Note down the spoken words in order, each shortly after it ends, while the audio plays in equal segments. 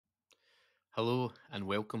Hello and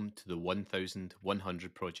welcome to the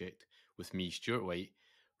 1100 Project with me, Stuart White,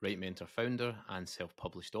 Right Mentor founder and self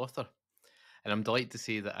published author. And I'm delighted to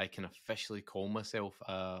say that I can officially call myself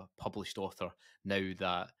a published author now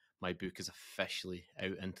that my book is officially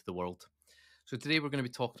out into the world. So today we're going to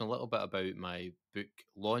be talking a little bit about my book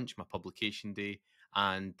launch, my publication day,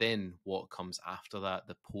 and then what comes after that,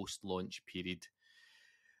 the post launch period.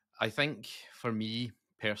 I think for me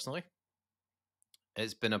personally,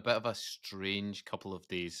 it's been a bit of a strange couple of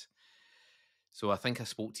days. So I think I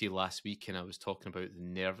spoke to you last week and I was talking about the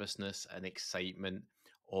nervousness and excitement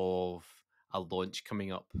of a launch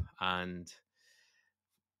coming up, and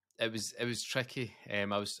it was tricky. I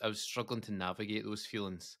was struggling to navigate those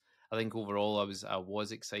feelings. I think overall I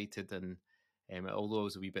was excited, and although I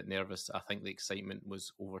was a wee bit nervous, I think the excitement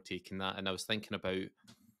was overtaking that, and I was thinking about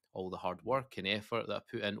all the hard work and effort that I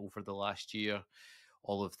put in over the last year,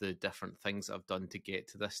 all of the different things that I've done to get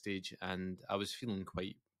to this stage, and I was feeling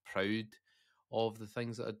quite proud of the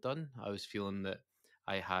things that I'd done. I was feeling that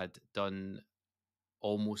I had done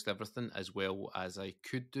almost everything as well as I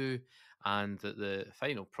could do, and that the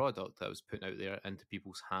final product that I was putting out there into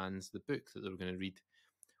people's hands, the book that they were going to read,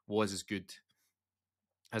 was as good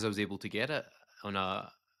as I was able to get it on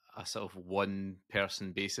a sort of one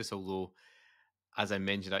person basis. Although, as I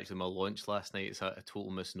mentioned actually in my launch last night, it's a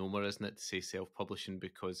total misnomer, isn't it, to say self publishing,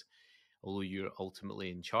 because although you're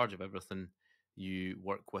ultimately in charge of everything, you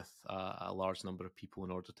work with a large number of people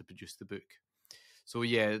in order to produce the book. So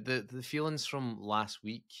yeah, the feelings from last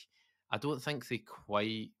week, I don't think they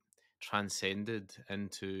quite transcended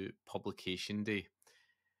into publication day.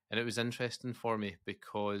 And it was interesting for me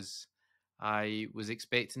because I was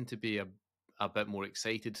expecting to be a bit more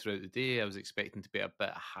excited throughout the day. I was expecting to be a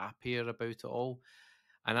bit happier about it all.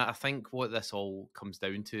 And I think what this all comes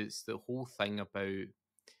down to is the whole thing about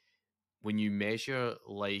when you measure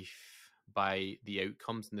life by the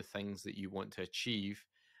outcomes and the things that you want to achieve,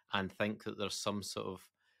 and think that there's some sort of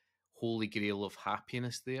holy grail of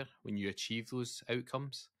happiness there when you achieve those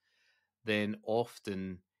outcomes, then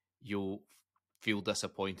often you'll feel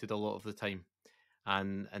disappointed a lot of the time.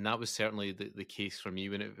 And that was certainly the case for me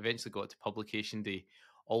when it eventually got to publication day.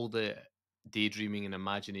 All the daydreaming and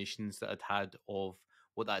imaginations that I'd had of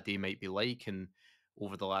what that day might be like, and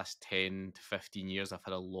over the last 10 to 15 years, I've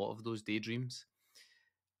had a lot of those daydreams.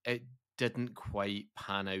 It didn't quite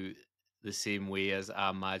pan out the same way as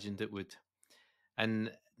I imagined it would.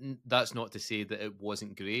 And that's not to say that it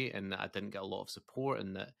wasn't great and that I didn't get a lot of support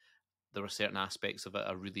and that there were certain aspects of it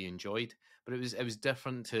I really enjoyed, but it was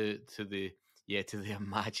different to the to the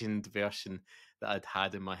imagined version that I'd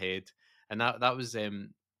had in my head, and that was a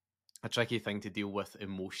tricky thing to deal with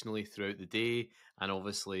emotionally throughout the day, and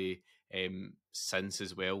obviously since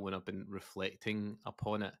as well when I've been reflecting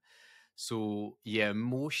upon it. So yeah,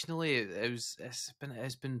 emotionally, it's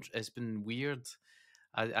been weird.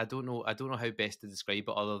 I don't know how best to describe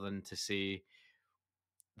it other than to say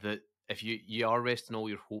that if you are resting all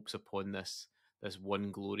your hopes upon this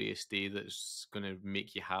one glorious day that's going to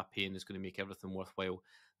make you happy and is going to make everything worthwhile,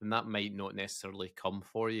 then that might not necessarily come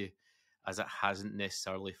for you, as it hasn't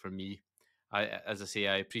necessarily for me. As I say,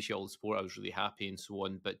 I appreciate all the support. I was really happy and so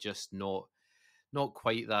on, but just not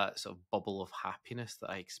quite that sort of bubble of happiness that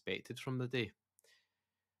I expected from the day.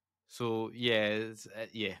 So yeah,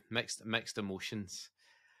 yeah, mixed emotions.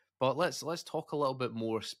 But let's talk a little bit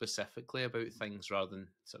more specifically about things rather than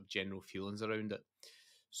sort of general feelings around it.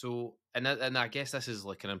 So, and I guess this is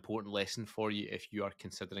like an important lesson for you if you are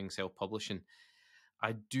considering self-publishing.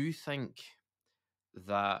 I do think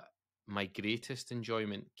that my greatest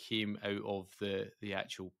enjoyment came out of the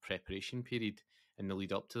actual preparation period and the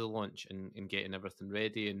lead up to the launch, and getting everything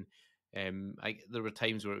ready. And there were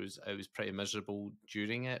times where it was pretty miserable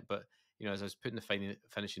during it, but as I was putting the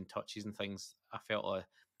finishing touches and things, I felt a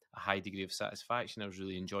high degree of satisfaction. I was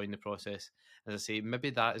really enjoying the process. As I say,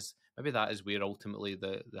 maybe that is where ultimately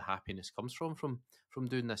the happiness comes from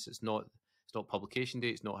doing this. It's not publication day.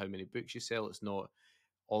 It's not how many books you sell. It's not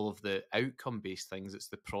all of the outcome based things. It's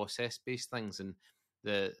the process based things, and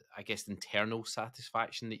the, I guess, internal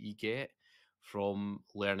satisfaction that you get from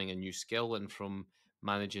learning a new skill and from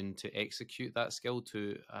managing to execute that skill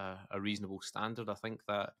to a reasonable standard. I think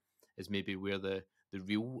that is maybe where the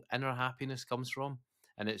real inner happiness comes from,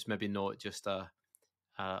 and it's maybe not just a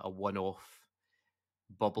one off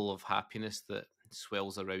bubble of happiness that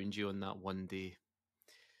swells around you on that one day.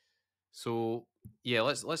 So yeah,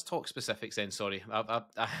 let's talk specifics then. Sorry, I've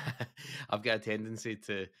got a tendency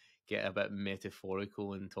to get a bit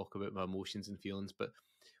metaphorical and talk about my emotions and feelings. But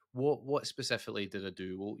what specifically did I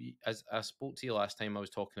do? Well, as I spoke to you last time, I was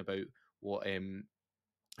talking about what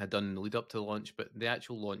I'd done in the lead up to the launch, but the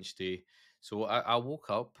actual launch day. So I woke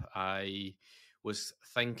up. I was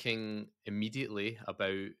thinking immediately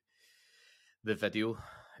about the video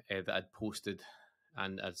that I'd posted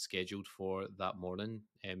and I'd scheduled for that morning,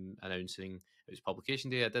 announcing it was publication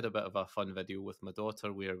day. I did a bit of a fun video with my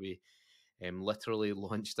daughter where we literally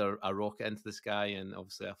launched a rocket into the sky, and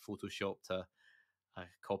obviously I photoshopped a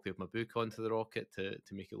copy of my book onto the rocket to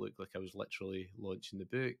make it look like I was literally launching the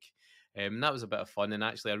book. That was a bit of fun, and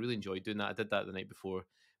actually I really enjoyed doing that. I did that the night before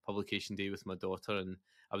publication day with my daughter, and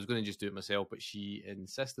I was going to just do it myself, but she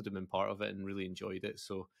insisted on being part of it and really enjoyed it.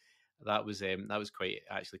 So that was quite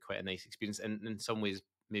actually quite a nice experience, and in some ways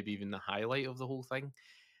maybe even the highlight of the whole thing,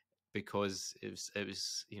 because it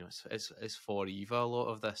was it's for Eva a lot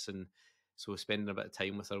of this, and so spending a bit of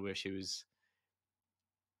time with her where she was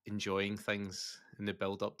enjoying things in the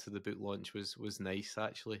build up to the book launch was nice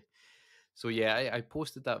actually. So yeah, I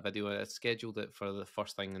posted that video. I scheduled it for the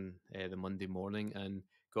first thing in the Monday morning and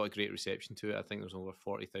got a great reception to it. I think there's over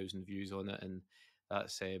 40,000 views on it, and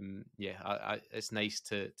that's yeah, it's nice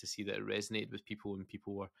to see that it resonated with people and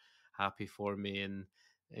people were happy for me. And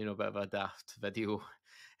a bit of a daft video,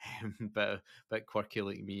 bit quirky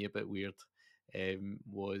like me, a bit weird,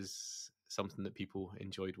 was something that people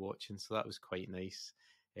enjoyed watching. So that was quite nice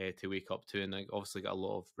to wake up to, and I obviously got a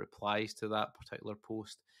lot of replies to that particular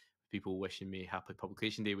post, people wishing me happy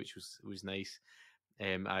publication day, which was nice.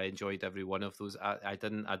 I enjoyed every one of those. I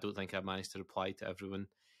don't think I managed to reply to everyone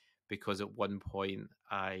because at one point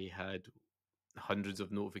I had hundreds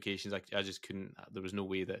of notifications. I just couldn't. There was no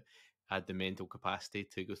way that I had the mental capacity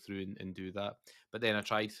to go through and do that. But then I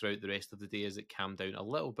tried throughout the rest of the day as it calmed down a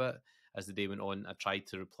little bit as the day went on. I tried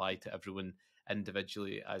to reply to everyone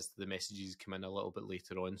individually as the messages come in a little bit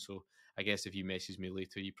later on. So I guess if you messaged me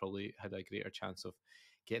later, you probably had a greater chance of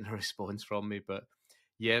getting a response from me. But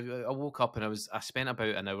yeah, I woke up and I spent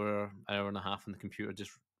about an hour and a half on the computer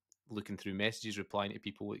just looking through messages, replying to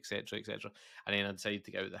people, etc., etc. And then I decided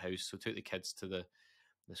to get out of the house, so took the kids to the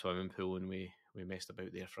swimming pool, and we messed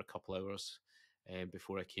about there for a couple hours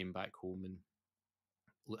before I came back home and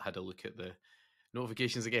had a look at the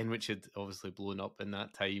notifications again, which had obviously blown up in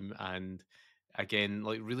that time. And again,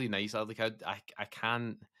 like really nice. I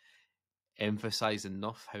can't emphasize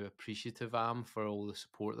enough how appreciative I am for all the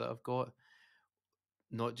support that I've got,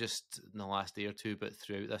 not just in the last day or two, but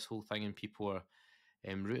throughout this whole thing. And people are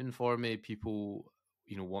rooting for me. People,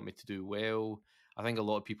 want me to do well. I think a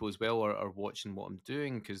lot of people as well are watching what I'm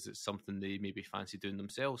doing because it's something they maybe fancy doing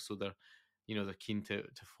themselves. So they're keen to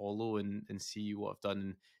follow and see what I've done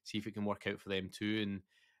and see if it can work out for them too. And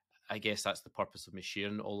I guess that's the purpose of me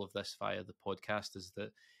sharing all of this via the podcast, is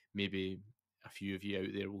that maybe a few of you out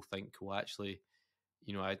there will think, well, actually,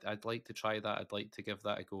 I'd like to try that. I'd like to give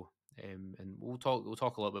that a go. And we'll talk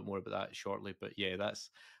a little bit more about that shortly. But yeah, that's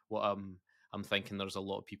what I'm thinking. There's a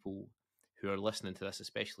lot of people who are listening to this,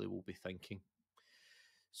 especially, will be thinking.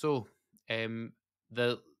 So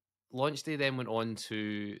the launch day then went on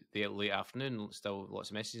to the late afternoon. Still lots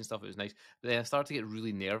of messages and stuff. It was nice. But then I started to get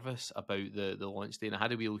really nervous about the launch day, and I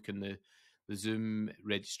had a wee look in the Zoom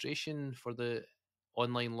registration for the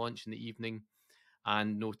online launch in the evening,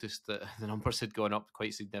 and noticed that the numbers had gone up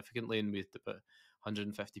quite significantly, and we had about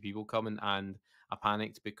 150 people coming. And I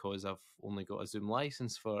panicked because I've only got a Zoom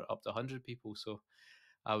license for up to 100 people. So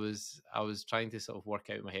I was trying to sort of work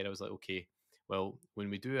out in my head. I was like, okay, well, when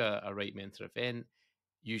we do a Right Mentor event,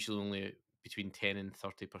 usually only between 10 and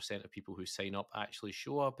 30% of people who sign up actually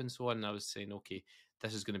show up and so on. And I was saying, okay,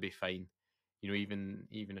 this is going to be fine. Even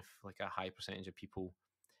if like a high percentage of people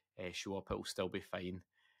show up, it will still be fine.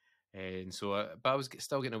 And so, but I was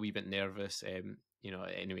still getting a wee bit nervous.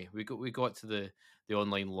 Anyway, we got to the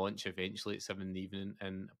online launch eventually at 7 in the evening,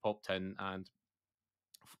 and popped in, and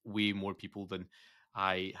way more people than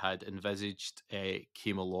I had envisaged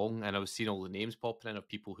came along, and I was seeing all the names popping in of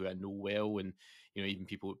people who I know well, and even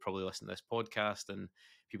people who probably listen to this podcast, and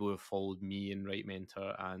people who have followed me and Right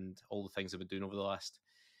Mentor and all the things I've been doing over the last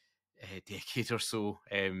decade or so.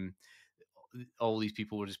 All these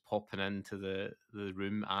people were just popping into the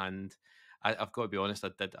room, and I've got to be honest,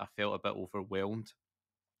 I felt a bit overwhelmed,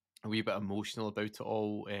 a wee bit emotional about it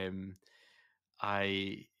all.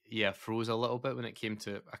 I froze a little bit when it came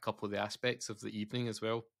to a couple of the aspects of the evening as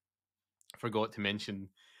well. Forgot to mention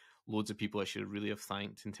loads of people I should really have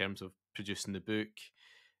thanked in terms of producing the book.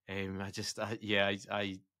 I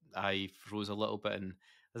froze a little bit, and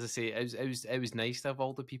as I say, it was nice to have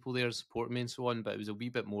all the people there supporting me and so on, but it was a wee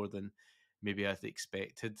bit more than maybe I'd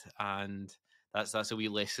expected, and that's a wee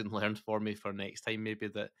lesson learned for me for next time. Maybe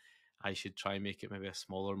that I should try and make it maybe a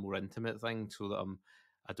smaller, more intimate thing, so that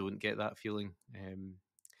I don't get that feeling.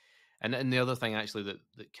 And the other thing actually that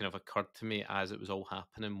kind of occurred to me as it was all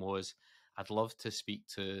happening was I'd love to speak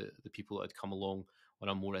to the people that had come along on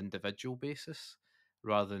a more individual basis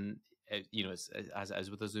rather than, as it is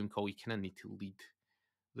with a Zoom call, you kind of need to lead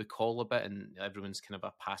the call a bit, and everyone's kind of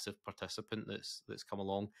a passive participant that's come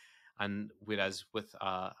along. And whereas with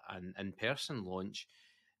an in-person launch,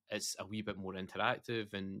 it's a wee bit more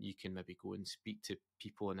interactive, and you can maybe go and speak to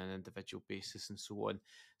people on an individual basis and so on.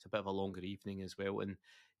 It's a bit of a longer evening as well, and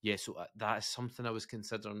yeah, so that is something I was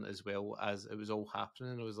considering as well as it was all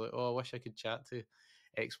happening. I was like, oh, I wish I could chat to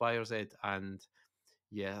X, Y, or Z, and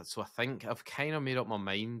yeah, so I think I've kind of made up my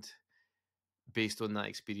mind based on that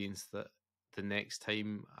experience that the next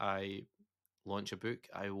time I launch a book,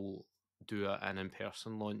 I will do an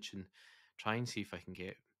in-person launch and try and see if I can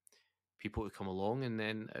get people to come along, and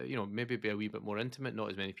then maybe be a wee bit more intimate.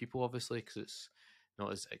 Not as many people, obviously, because it's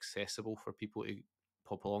not as accessible for people to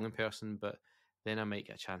pop along in person. But then I might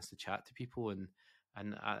get a chance to chat to people, and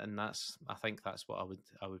that's, I think that's what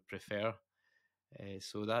I would prefer.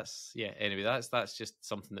 So that's, yeah. Anyway, that's just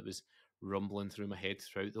something that was rumbling through my head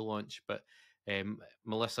throughout the launch. But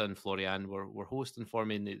Melissa and Florian were hosting for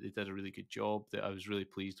me, and they did a really good job. That I was really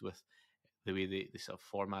pleased with the way they sort of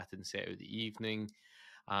formatted and set out the evening.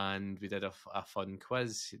 And we did a fun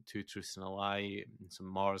quiz, two truths and a lie, and some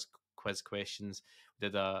Mars quiz questions. We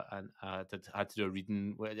did had to do a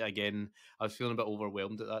reading. Again, I was feeling a bit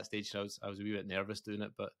overwhelmed at that stage, and I was a wee bit nervous doing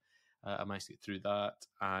it, but I managed to get through that.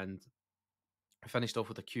 And I finished off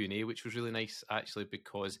with a Q&A, which was really nice, actually,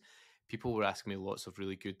 because people were asking me lots of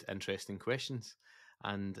really good, interesting questions,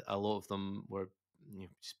 and a lot of them were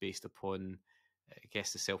just based upon, I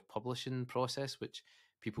guess, the self-publishing process, which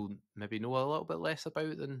people maybe know a little bit less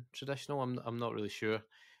about than traditional. I'm not really sure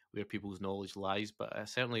where people's knowledge lies, but I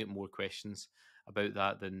certainly get more questions about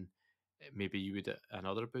that than maybe you would at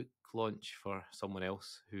another book launch for someone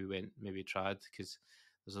else who went maybe trad, because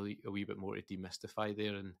there's a wee bit more to demystify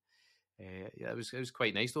there. And yeah, it was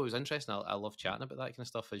quite nice though. It was interesting. I love chatting about that kind of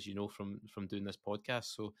stuff, as you know, from doing this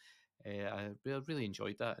podcast. So I really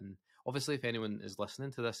enjoyed that. And obviously, if anyone is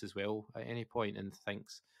listening to this as well at any point and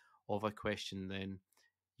thinks of a question, then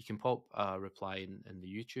you can pop a reply in the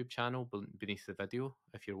YouTube channel beneath the video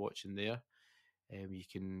if you're watching there. You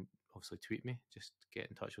can obviously tweet me. Just get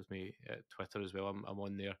in touch with me at Twitter as well. I'm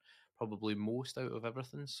on there probably most out of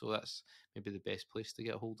everything, so that's maybe the best place to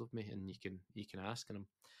get a hold of me. And you can ask, and if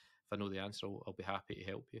I know the answer, I'll be happy to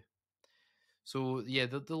help you. So yeah,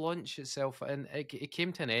 the launch itself, and it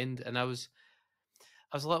came to an end, and I was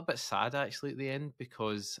a little bit sad actually at the end,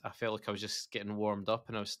 because I felt like I was just getting warmed up,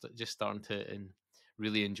 and I was just starting to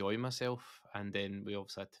really enjoy myself. And then we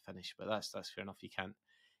obviously had to finish, but that's fair enough. You can't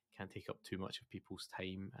take up too much of people's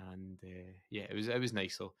time, and yeah, it was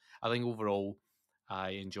nice. So I think overall, I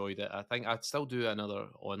enjoyed it. I think I'd still do another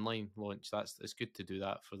online launch. It's good to do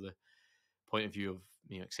that for the point of view of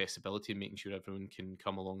accessibility and making sure everyone can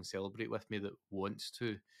come along and celebrate with me that wants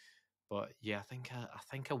to. But yeah, I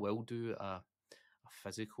think I will do a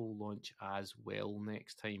physical launch as well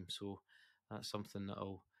next time. So that's something that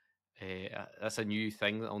that's a new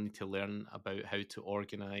thing that I'll need to learn about how to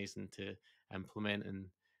organize and to implement and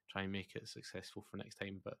try and make it successful for next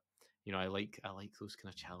time. But I like those kind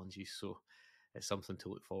of challenges, so it's something to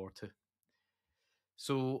look forward to.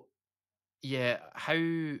 So yeah, how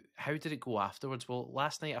did it go afterwards? Well,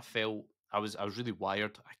 last night I felt I was really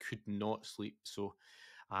wired. I could not sleep, so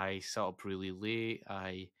I sat up really late.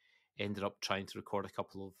 I ended up trying to record a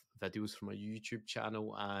couple of videos from a YouTube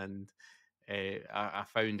channel, and I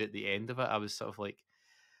found at the end of it, I was sort of like,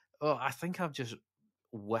 oh, I think I've just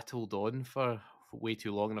whittled on for way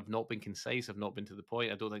too long, and I've not been concise. I've not been to the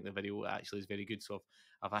point. I don't think the video actually is very good, so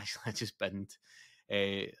I've actually just binned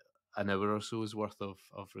an hour or so's worth of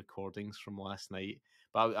recordings from last night.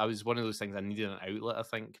 But I was one of those things. I needed an outlet, I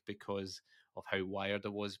think, because of how wired I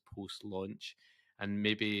was post launch, and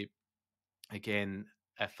maybe again,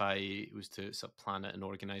 if I was to sort of plan it and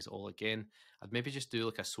organize it all again, I'd maybe just do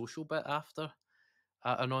like a social bit after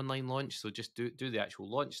an online launch. So just do the actual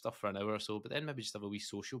launch stuff for an hour or so, but then maybe just have a wee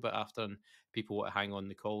social bit after, and people want to hang on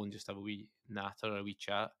the call and just have a wee natter, a wee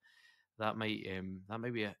chat. That might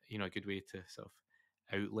be a good way to sort of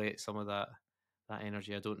outlet some of that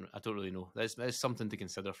energy. I don't really know. That's something to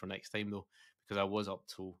consider for next time though, because I was up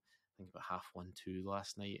till I think about 1:30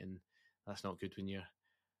 last night, and that's not good when you're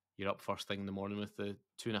up first thing in the morning with the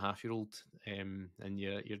 2.5-year-old, and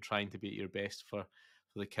you're trying to be at your best for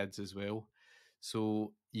the kids as well.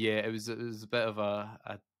 So yeah, it was a bit of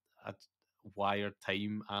a wired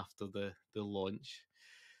time after the launch.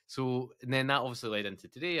 So and then that obviously led into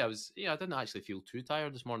today. I didn't actually feel too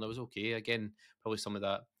tired this morning. I was okay. Again, probably some of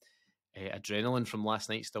that adrenaline from last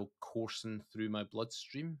night still coursing through my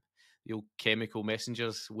bloodstream. the old chemical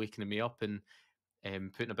messengers waking me up and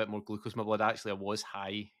putting a bit more glucose in my blood. Actually, I was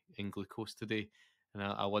high in glucose today, and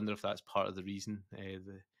I wonder if that's part of the reason.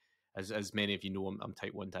 As many of you know, I'm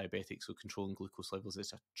type 1 diabetic, so controlling glucose levels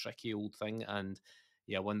is a tricky old thing, and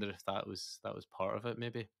yeah, I wonder if that was part of it,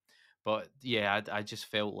 maybe. But yeah, I just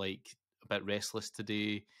felt like a bit restless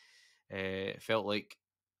today. Felt like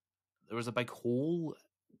there was a big hole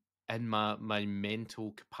in my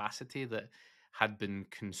mental capacity that had been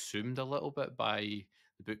consumed a little bit by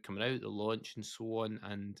the book coming out, the launch, and so on.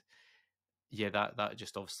 And yeah, that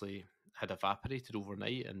just obviously had evaporated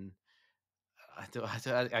overnight. And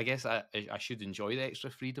I guess I should enjoy the extra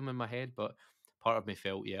freedom in my head, but part of me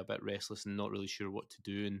felt a bit restless and not really sure what to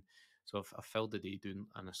do. And so I filled the day doing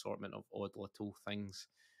an assortment of odd little things,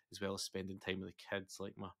 as well as spending time with the kids.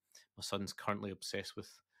 Like my son's currently obsessed with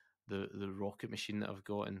the rocket machine that I've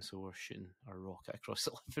got, and so we're shooting a rocket across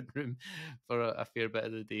the living room for a fair bit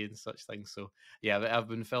of the day and such things. So yeah, I've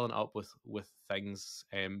been filling up with things,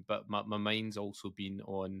 but my mind's also been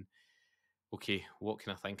on, okay, what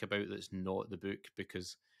can I think about that's not the book?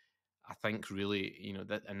 Because I think really,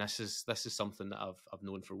 that, and this is something that I've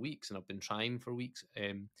known for weeks, and I've been trying for weeks.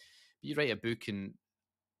 But you write a book, and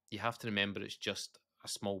you have to remember it's just a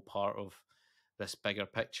small part of this bigger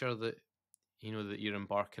picture that that you're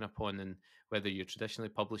embarking upon, and whether you're traditionally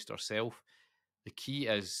published or self, the key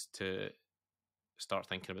is to start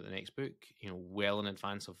thinking about the next book, well in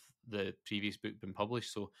advance of the previous book being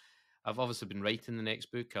published. So I've obviously been writing the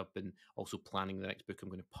next book. I've been also planning the next book I'm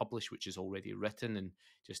going to publish, which is already written and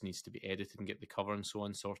just needs to be edited and get the cover and so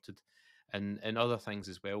on sorted, and other things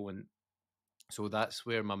as well. And so that's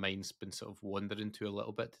where my mind's been sort of wandering to a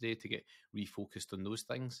little bit today, to get refocused on those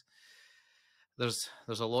things. There's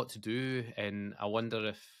a lot to do, and I wonder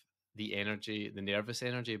if the energy, the nervous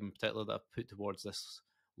energy in particular that I've put towards this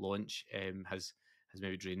launch, has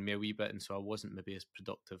maybe drained me a wee bit, and so I wasn't maybe as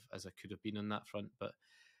productive as I could have been on that front. But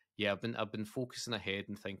yeah, I've been focusing ahead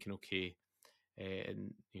and thinking, okay,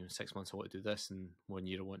 in 6 months I want to do this, and 1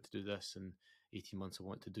 year I want to do this, and 18 months I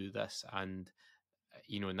want to do this, and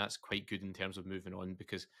and that's quite good in terms of moving on,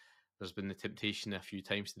 because there's been the temptation a few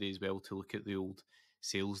times today as well to look at the old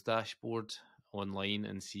sales dashboard online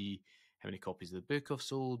and see how many copies of the book I've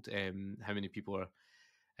sold, how many people are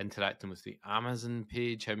interacting with the Amazon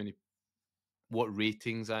page, what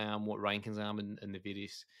ratings I am, what rankings I am in the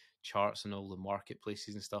various charts and all the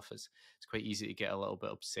marketplaces and stuff. It's quite easy to get a little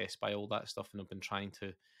bit obsessed by all that stuff, and I've been trying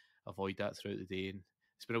to avoid that throughout the day. And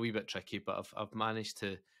it's been a wee bit tricky, but I've managed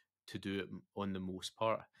to do it on the most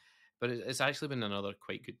part. But it's actually been another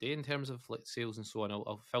quite good day in terms of like sales and so on.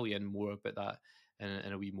 I'll fill you in more about that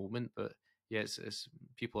in a wee moment. But yeah, it's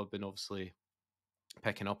people have been obviously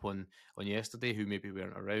picking up on yesterday who maybe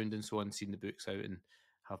weren't around and so on, seen the books out and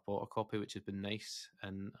have bought a copy, which has been nice.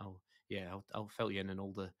 And I'll fill you in on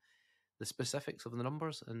all the specifics of the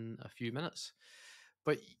numbers in a few minutes.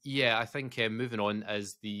 But yeah, I think moving on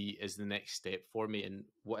is the next step for me. And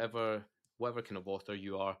whatever kind of author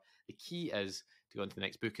you are, the key is to go into the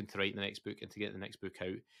next book and to write the next book and to get the next book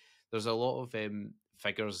out. There's a lot of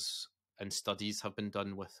figures and studies have been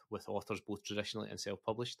done with authors, both traditionally and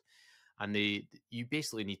self-published, and you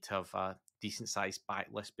basically need to have a decent sized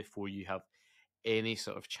backlist before you have any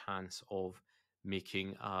sort of chance of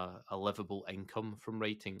making a livable income from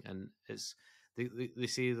writing. And they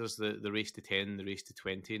say there's the race to 10, the race to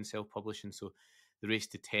 20 in self-publishing. So the race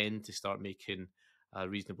to 10, to start making a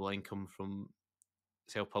reasonable income from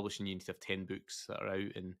self-publishing, you need to have 10 books that are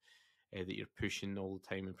out and that you're pushing all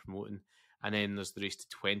the time and promoting. And then there's the race to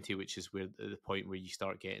 20, which is where the point where you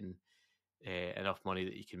start getting enough money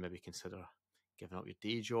that you can maybe consider giving up your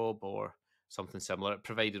day job or something similar,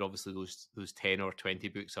 provided obviously those 10 or 20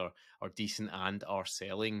 books are decent and are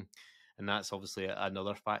selling. And that's obviously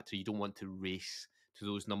another factor. You don't want to race to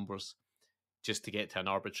those numbers just to get to an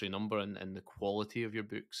arbitrary number, and the quality of your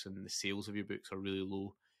books and the sales of your books are really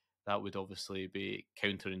low. That would obviously be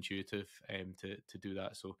counterintuitive to do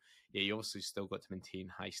that. So yeah, you obviously still got to maintain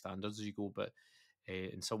high standards as you go, but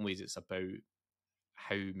in some ways it's about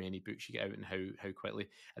how many books you get out and how quickly.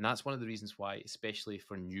 And that's one of the reasons why, especially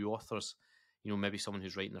for new authors, maybe someone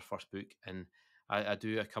who's writing their first book, and I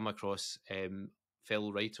come across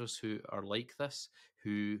fellow writers who are like this,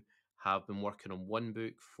 who have been working on one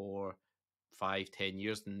book for 5-10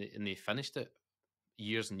 years, and they finished it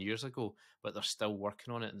years and years ago, but they're still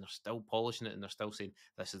working on it and they're still polishing it and they're still saying,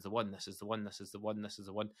 this is the one, this is the one, this is the one, this is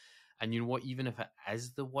the one. And you know what, even if it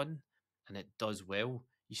is the one and it does well,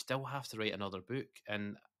 you still have to write another book.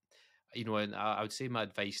 And and I would say my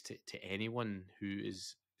advice to anyone who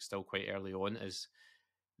is still quite early on is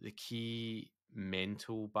the key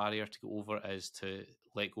mental barrier to go over is to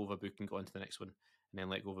let go of a book and go on to the next one, and then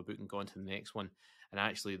let go of a book and go on to the next one. And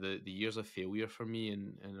actually, the years of failure for me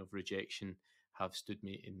and of rejection have stood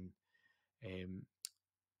me um,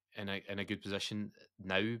 in a good position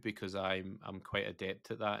now, because I'm quite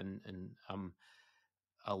adept at that, and I'm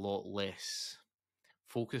a lot less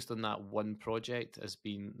focused on that one project as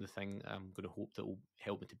being the thing I'm going to hope that will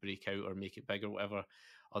help me to break out or make it bigger, whatever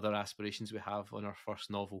other aspirations we have on our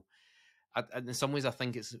first novel. And in some ways, I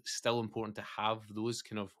think it's still important to have those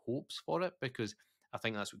kind of hopes for it, because I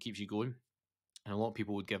think that's what keeps you going. And a lot of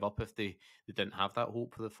people would give up if they didn't have that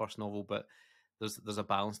hope for the first novel. But there's a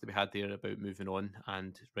balance to be had there about moving on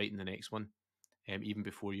and writing the next one, even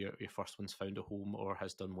before your first one's found a home or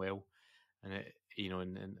has done well. And it,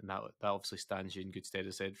 and that obviously stands you in good stead,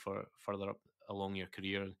 as I said, for further up along your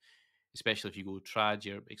career. Especially if you go trad,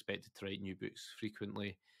 you're expected to write new books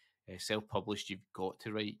frequently. Self-published, you've got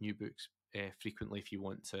to write new books frequently if you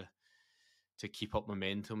want to keep up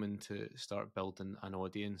momentum and to start building an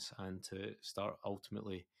audience and to start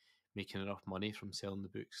ultimately making enough money from selling the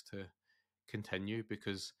books to continue.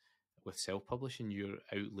 Because with self-publishing, you're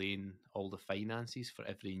outlaying all the finances for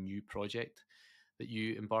every new project that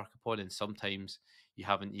you embark upon, and sometimes you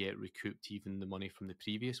haven't yet recouped even the money from the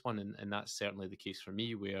previous one, and that's certainly the case for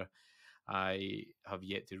me, where I have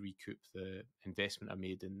yet to recoup the investment I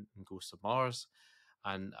made in Ghosts of Mars.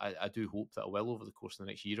 And I do hope that I will over the course of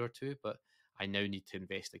the next year or two, but I now need to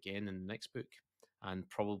invest again in the next book. And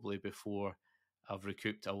probably before I've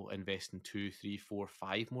recouped, I'll invest in 2, 3, 4,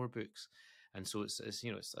 5 more books. And so it's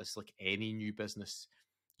like any new business.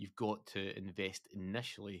 You've got to invest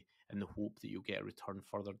initially in the hope that you'll get a return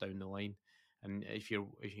further down the line. And if you're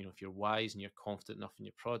wise and you're confident enough in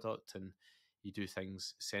your product and you do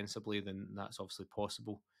things sensibly, then that's obviously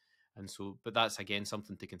possible. And so, but that's again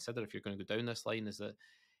something to consider if you're going to go down this line, is that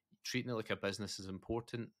treating it like a business is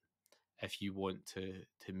important if you want to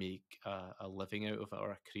make a living out of it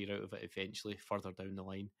or a career out of it eventually further down the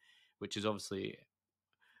line, which is obviously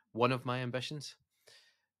one of my ambitions.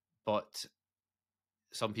 But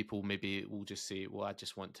some people maybe will just say, well, I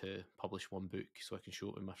just want to publish one book so I can show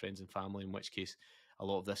it to my friends and family, in which case a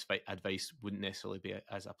lot of this advice wouldn't necessarily be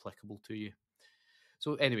as applicable to you.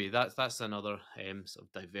 So anyway, that's another sort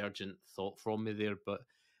of divergent thought from me there, but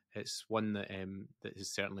it's one that has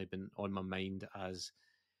certainly been on my mind as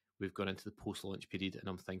we've gone into the post-launch period, and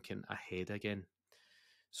I'm thinking ahead again.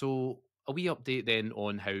 So a wee update then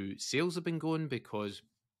on how sales have been going, because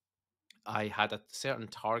I had a certain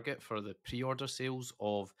target for the pre-order sales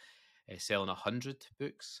of selling 100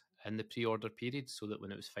 books in the pre-order period, so that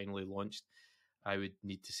when it was finally launched, I would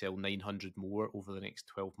need to sell 900 more over the next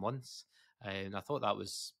 12 months. And I thought that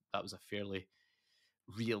was a fairly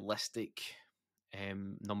realistic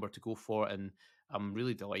number to go for, and I'm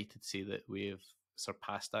really delighted to say that we've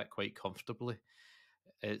surpassed that quite comfortably.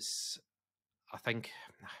 It's I think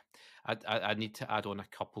I need to add on a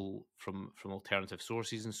couple from alternative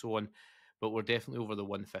sources and so on, but we're definitely over the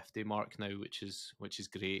 150 mark now, which is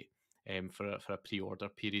great for a pre-order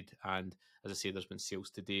period. And as I say, there's been sales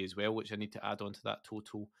today as well, which I need to add on to that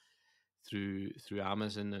total through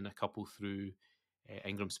Amazon, and a couple through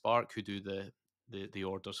Ingram Spark, who do the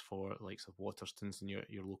orders for likes of Waterstones and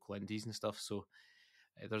your local indies and stuff. So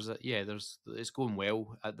there's it's going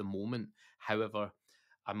well at the moment. However,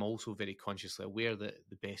 I'm also very consciously aware that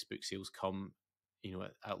the best book sales come,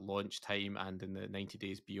 at launch time and in the 90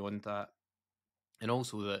 days beyond that, and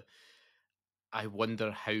also that I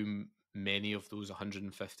wonder how many of those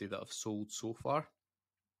 150 that have sold so far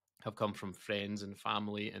have come from friends and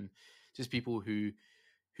family and just people who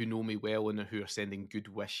know me well and who are sending good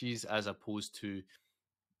wishes, as opposed to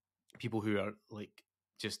people who are like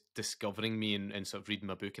just discovering me and sort of reading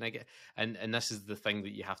my book. And I get and this is the thing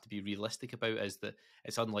that you have to be realistic about, is that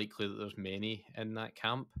it's unlikely that there's many in that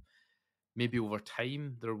camp. Maybe over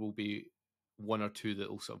time there will be one or two that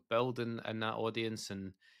will sort of build in that audience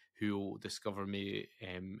and who will discover me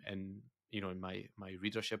in in my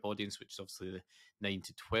readership audience, which is obviously the 9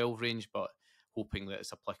 to 12 range, but hoping that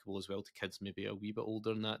it's applicable as well to kids maybe a wee bit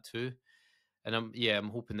older than that too. And I'm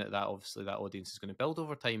hoping that obviously that audience is going to build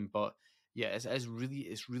over time. But yeah, it's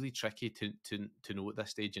really tricky to know at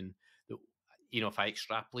this stage. And the, if I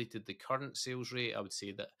extrapolated the current sales rate, I would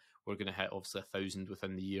say that we're going to hit obviously 1,000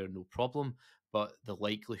 within the year, no problem. But the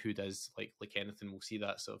likelihood is, like anything, we'll see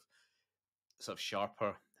that sort of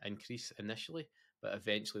sharper increase initially, but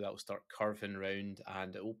eventually that will start curving around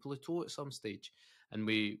and it will plateau at some stage, and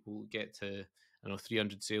we will get to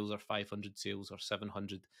 300 sales or 500 sales or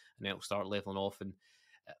 700, and it'll start leveling off. And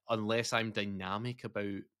unless I'm dynamic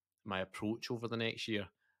about my approach over the next year,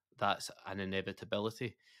 that's an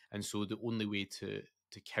inevitability. And so the only way to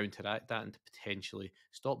to counteract that and to potentially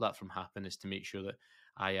stop that from happening is to make sure that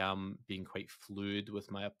I am being quite fluid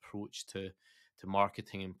with my approach to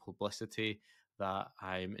marketing and publicity, that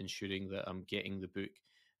I'm ensuring that I'm getting the book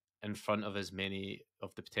in front of as many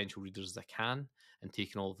of the potential readers as I can and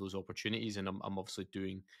taking all of those opportunities. And I'm obviously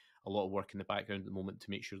doing a lot of work in the background at the moment to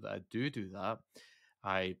make sure that I do that.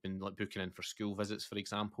 I've been like booking in for school visits, for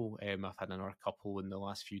example. I've had another couple in the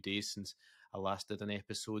last few days since I last did an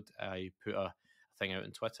episode. I put a thing out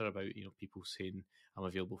on Twitter about people saying I'm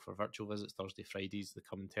available for virtual visits Thursday, Fridays, the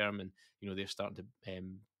coming term, and they're starting to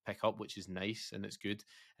pick up, which is nice and it's good,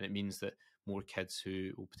 and it means that more kids who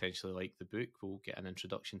will potentially like the book will get an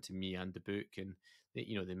introduction to me and the book, and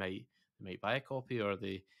they might buy a copy, or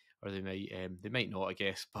they might not, I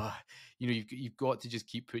guess. But you've got to just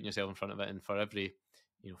keep putting yourself in front of it, and for every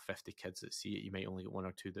 50 kids that see it, you might only get one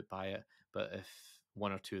or two that buy it. But if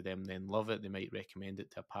one or two of them then love it, they might recommend it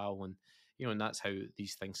to a pal, and that's how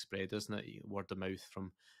these things spread, isn't it? Word of mouth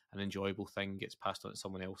from an enjoyable thing gets passed on to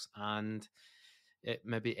someone else, and it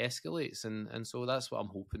maybe escalates, and so that's what I'm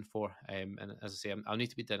hoping for. And as I say, I'll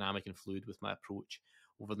need to be dynamic and fluid with my approach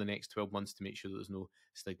over the next 12 months to make sure that there's no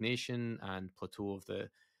stagnation and plateau of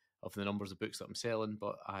the numbers of books that I'm selling.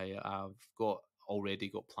 But I've already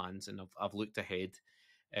got plans, and I've looked ahead,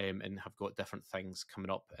 and have got different things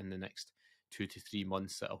coming up in the next 2 to 3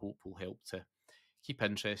 months that I hope will help to keep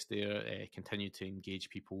interest there, continue to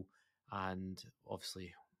engage people, and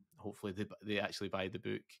obviously, hopefully, they actually buy the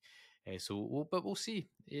book. But we'll see.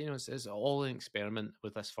 It's all an experiment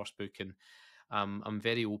with this first book, and I'm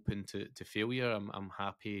very open to failure. I'm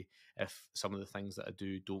happy if some of the things that I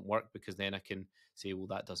do don't work, because then I can say, well,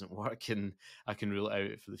 that doesn't work, and I can rule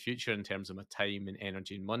it out for the future in terms of my time and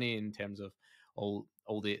energy and money, in terms of all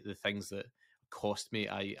the things that cost me,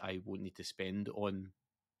 I won't need to spend on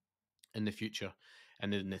in the future.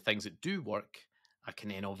 And then the things that do work, I can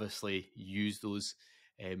then obviously use those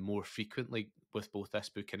more frequently with both this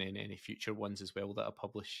book and then any future ones as well that I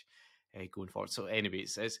publish going forward. So anyway,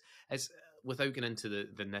 it's without getting into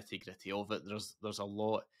the nitty gritty of it, there's a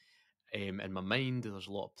lot in my mind. There's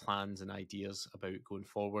a lot of plans and ideas about going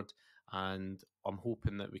forward, and I'm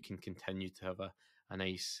hoping that we can continue to have a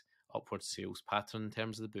nice upward sales pattern in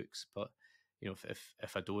terms of the books. But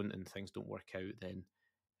if I don't and things don't work out, then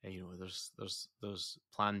there's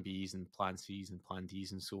plan B's and plan C's and plan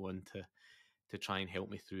D's and so on to try and help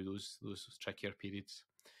me through those trickier periods.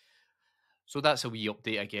 So that's a wee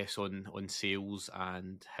update, I guess, on sales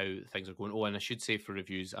and how things are going. Oh, and I should say, for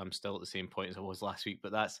reviews, I'm still at the same point as I was last week,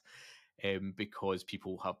 but that's because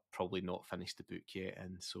people have probably not finished the book yet,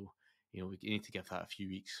 and so we need to give that a few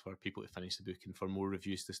weeks for people to finish the book and for more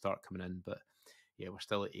reviews to start coming in. But yeah, we're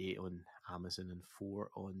still at 8 on Amazon and 4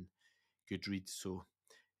 on Goodreads, so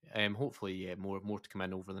hopefully, yeah, more to come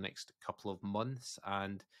in over the next couple of months.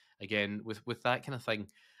 And again, with that kind of thing,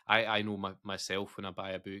 I know myself, when I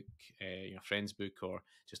buy a book, a friend's book or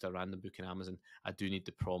just a random book in Amazon, I do need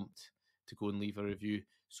the prompt to go and leave a review.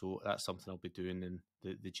 So that's something I'll be doing in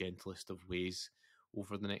the gentlest of ways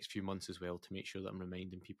over the next few months as well, to make sure that I'm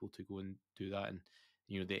reminding people to go and do that, and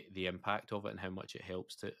the impact of it and how much it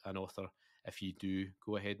helps to an author if you do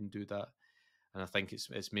go ahead and do that. And I think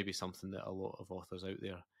it's maybe something that a lot of authors out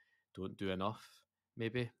there don't do enough.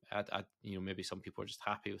 Maybe maybe some people are just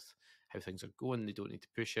happy with how things are going; they don't need to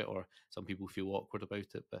push it, or some people feel awkward about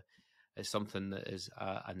it. But it's something that is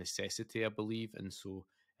a necessity, I believe, and so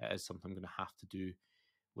it is something I'm going to have to do,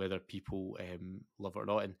 whether people love it or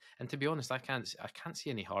not. And to be honest, I can't see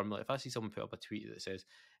any harm. Like, if I see someone put up a tweet that says,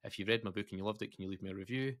 "If you've read my book and you loved it, can you leave me a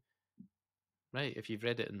review?" Right? If you've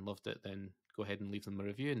read it and loved it, then go ahead and leave them a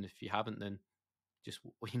review. And if you haven't, then just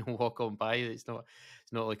walk on by. It's not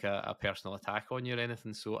like a personal attack on you or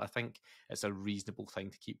anything. So I think it's a reasonable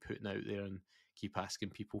thing to keep putting out there and keep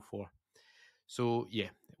asking people for. So yeah,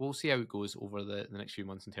 we'll see how it goes over the next few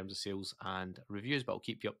months in terms of sales and reviews, but I'll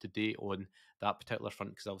keep you up to date on that particular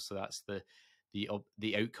front, because obviously that's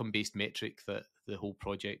the outcome based metric that the whole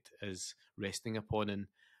project is resting upon, and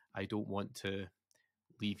I don't want to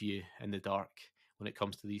leave you in the dark when it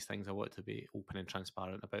comes to these things. I want to be open and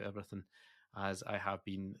transparent about everything, as I have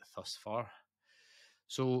been thus far.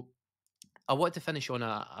 So I want to finish on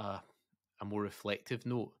a more reflective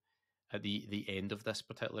note at the end of this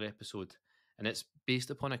particular episode. And it's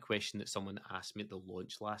based upon a question that someone asked me at the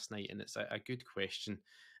launch last night. And it's a good question.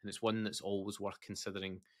 And it's one that's always worth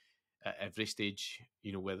considering at every stage,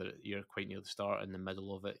 whether you're quite near the start, in the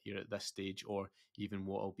middle of it, you're at this stage, or even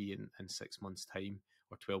what I'll be in 6 months' time,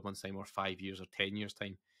 or 12 months' time, or 5 years, or 10 years'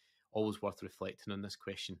 time. Always worth reflecting on this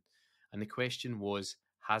question. And the question was,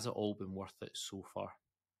 has it all been worth it so far?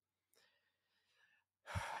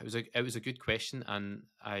 It was a good question, and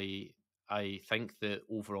I think the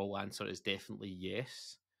overall answer is definitely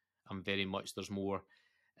yes. I'm very much there's more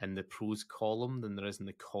in the pros column than there is in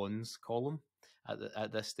the cons column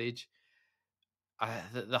at this stage.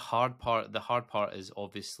 The hard part is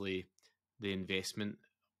obviously the investment,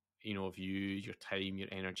 of your time, your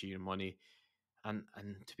energy, your money, and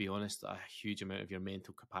to be honest, a huge amount of your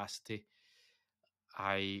mental capacity.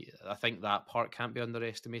 I think that part can't be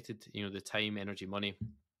underestimated. The time, energy, money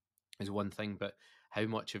is one thing, but how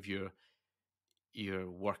much of your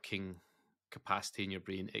working capacity in your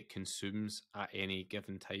brain it consumes at any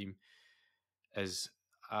given time is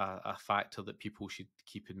a factor that people should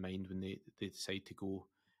keep in mind when they decide to go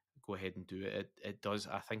ahead and do it. It does.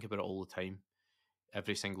 I think about it all the time,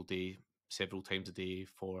 every single day, several times a day,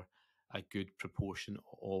 for a good proportion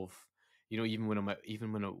of, even when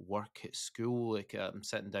at work, at school, like I'm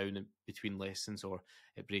sitting down between lessons or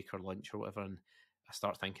at break or lunch or whatever, and I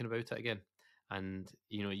start thinking about it again, and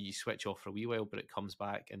you switch off for a wee while, but it comes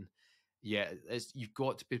back, and yeah, you've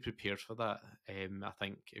got to be prepared for that. I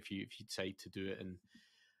think if you decide to do it, and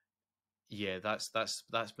yeah, that's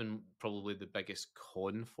been probably the biggest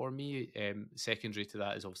con for me. Secondary to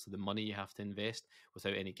that is obviously the money you have to invest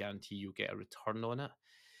without any guarantee you'll get a return on it.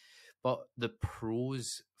 But the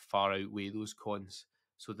pros far outweigh those cons.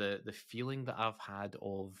 So the feeling that I've had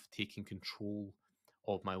of taking control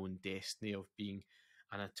of my own destiny, of being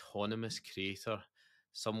an autonomous creator,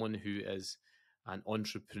 someone who is an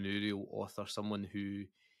entrepreneurial author, someone who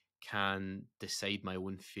can decide my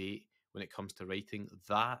own fate when it comes to writing,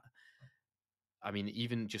 that, I mean,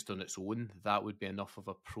 even just on its own, that would be enough of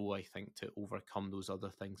a pro, I think, to overcome those other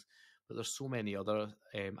things. But there's so many other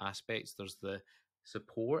aspects. There's the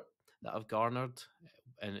support that I've garnered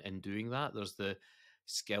in doing that. There's the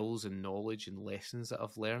skills and knowledge and lessons that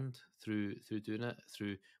I've learned through doing it,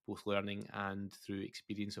 through both learning and through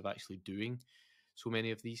experience of actually doing so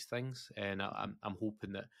many of these things. And I'm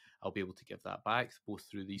hoping that I'll be able to give that back, both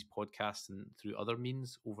through these podcasts and through other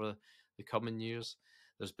means over the coming years.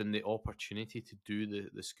 There's been the opportunity to do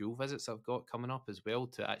the school visits I've got coming up as well,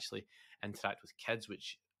 to actually interact with kids,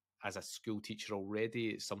 which, as a school teacher already,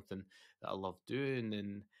 is something that I love doing.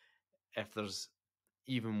 And if there's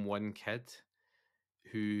even one kid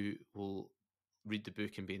who will read the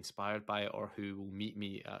book and be inspired by it, or who will meet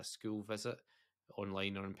me at a school visit,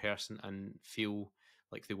 online or in person, and feel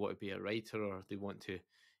like they want to be a writer, or they want to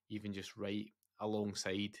even just write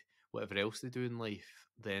alongside whatever else they do in life,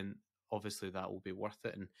 then obviously that will be worth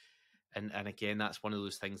it. And again, that's one of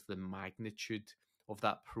those things, the magnitude of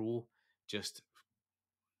that pro just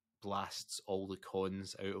blasts all the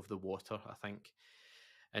cons out of the water, I think.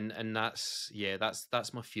 And that's, yeah,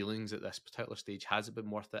 that's my feelings at this particular stage. Has it been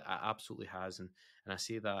worth it? It absolutely has. And I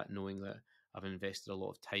say that knowing that I've invested a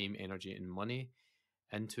lot of time, energy, and money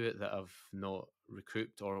into it that I've not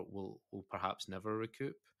recouped, or will perhaps never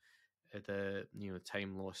recoup. The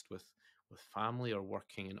time lost with family, or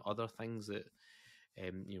working in other things that,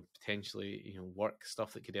 potentially, work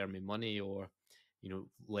stuff that could earn me money, or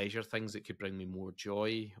leisure things that could bring me more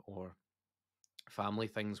joy, or family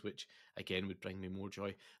things which again would bring me more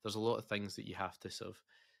joy. There's a lot of things that you have to sort of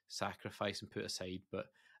sacrifice and put aside, but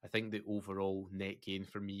I think the overall net gain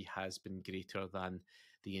for me has been greater than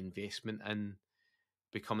the investment in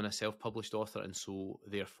becoming a self-published author, and so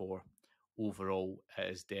therefore overall it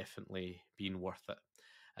has definitely been worth it.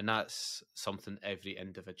 And that's something every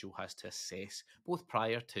individual has to assess, both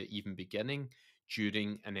prior to even beginning,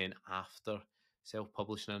 during, and then after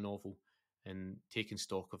self-publishing a novel. And taking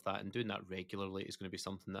stock of that and doing that regularly is going to be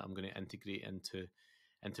something that I'm going to integrate into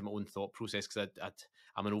my own thought process, because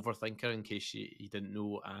I'm an overthinker, in case you didn't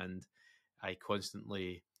know, and I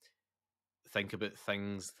constantly think about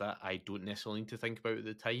things that I don't necessarily need to think about at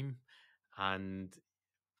the time, and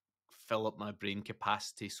fill up my brain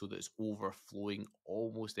capacity so that it's overflowing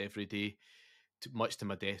almost every day, much to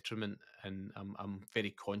my detriment. And I'm very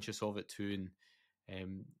conscious of it too,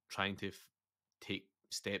 and trying to take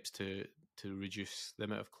steps to reduce the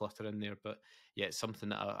amount of clutter in there. But yeah, it's something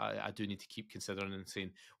that I do need to keep considering and saying,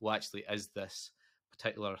 well, actually, is this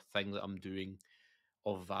particular thing that I'm doing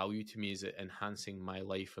of value to me? Is it enhancing my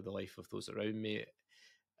life or the life of those around me?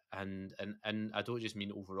 And I don't just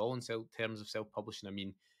mean overall in terms of self-publishing. I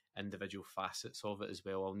mean individual facets of it as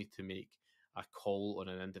well. I'll need to make a call on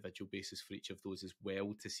an individual basis for each of those as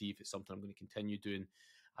well, to see if it's something I'm going to continue doing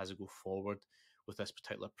as I go forward with this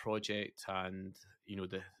particular project, and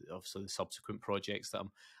the obviously the subsequent projects that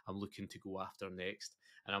I'm looking to go after next.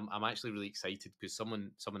 And I'm actually really excited, because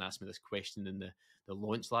someone asked me this question in the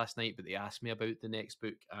launch last night, but they asked me about the next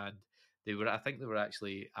book, and I think they were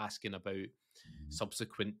actually asking about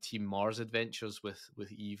subsequent Team Mars adventures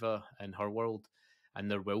with Eva and her world, and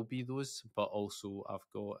there will be those. But also, I've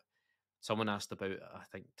got someone asked about, I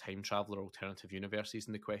think, time travel or alternative universes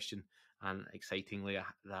in the question, and excitingly,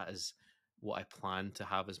 that is what I plan to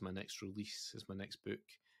have as my next release, as my next book,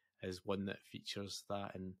 is one that features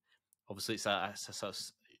that. And obviously, it's a sort of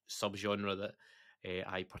subgenre that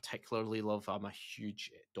I particularly love. I'm a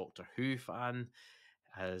huge Doctor Who fan,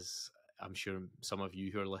 as I'm sure some of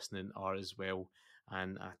you who are listening are as well.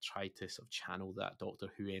 And I tried to sort of channel that Doctor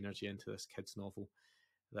Who energy into this kids' novel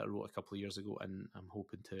that I wrote a couple of years ago, and I'm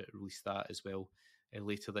hoping to release that as well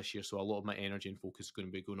later this year. So a lot of my energy and focus is going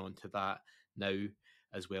to be going on to that now,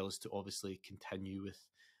 as well as to obviously continue with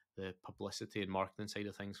the publicity and marketing side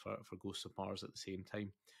of things for Ghosts of Mars at the same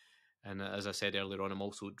time. And as I said earlier on, I'm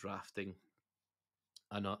also drafting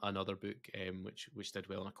another book, which did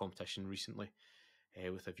well in a competition recently,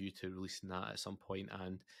 with a view to releasing that at some point.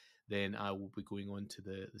 And then I will be going on to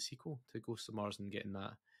the sequel to Ghosts of Mars and getting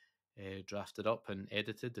that drafted up and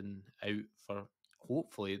edited and out for,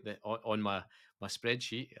 hopefully, on my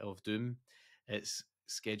spreadsheet of doom. It's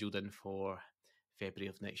scheduled in for February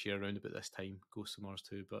of next year, around about this time, Ghosts of Mars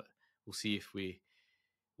 2. But we'll see if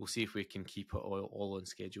we can keep it all on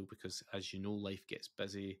schedule, because as you know, life gets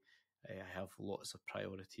busy. I have lots of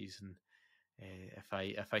priorities, and if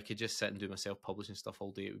I could just sit and do my self publishing stuff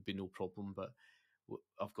all day, it would be no problem. But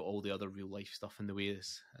I've got all the other real life stuff in the way,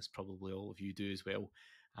 as probably all of you do as well,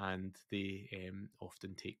 and they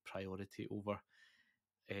often take priority over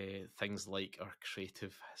things like our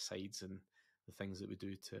creative sides and the things that we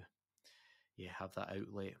do to have that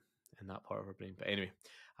outlet in that part of our brain. But anyway,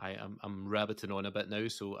 I'm rabbiting on a bit now,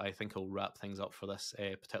 so I think I'll wrap things up for this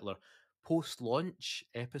particular post-launch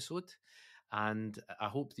episode. And I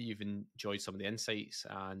hope that you've enjoyed some of the insights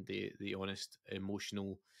and the honest,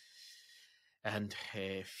 emotional, and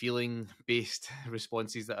feeling-based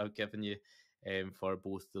responses that I've given you for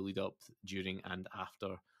both the lead up, during, and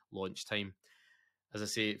after launch time. As I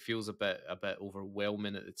say, it feels a bit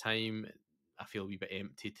overwhelming at the time. I feel a wee bit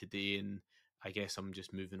empty today, and I guess I'm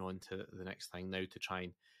just moving on to the next thing now to try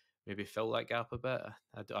and maybe fill that gap a bit.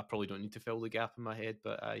 I probably don't need to fill the gap in my head,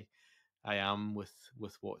 but I am with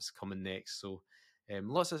what's coming next. So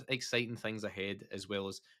lots of exciting things ahead, as well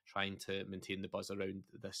as trying to maintain the buzz around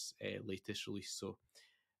this latest release. So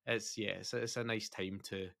it's a nice time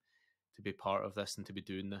to be part of this and to be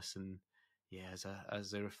doing this. And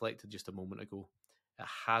as I reflected just a moment ago, it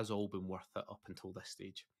has all been worth it up until this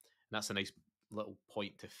stage. And that's a nice little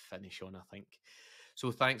point to finish on, I think. So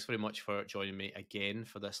thanks very much for joining me again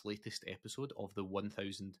for this latest episode of the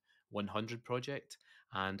 1100 Project,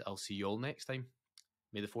 and I'll see you all next time.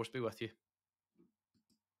 May the force be with you.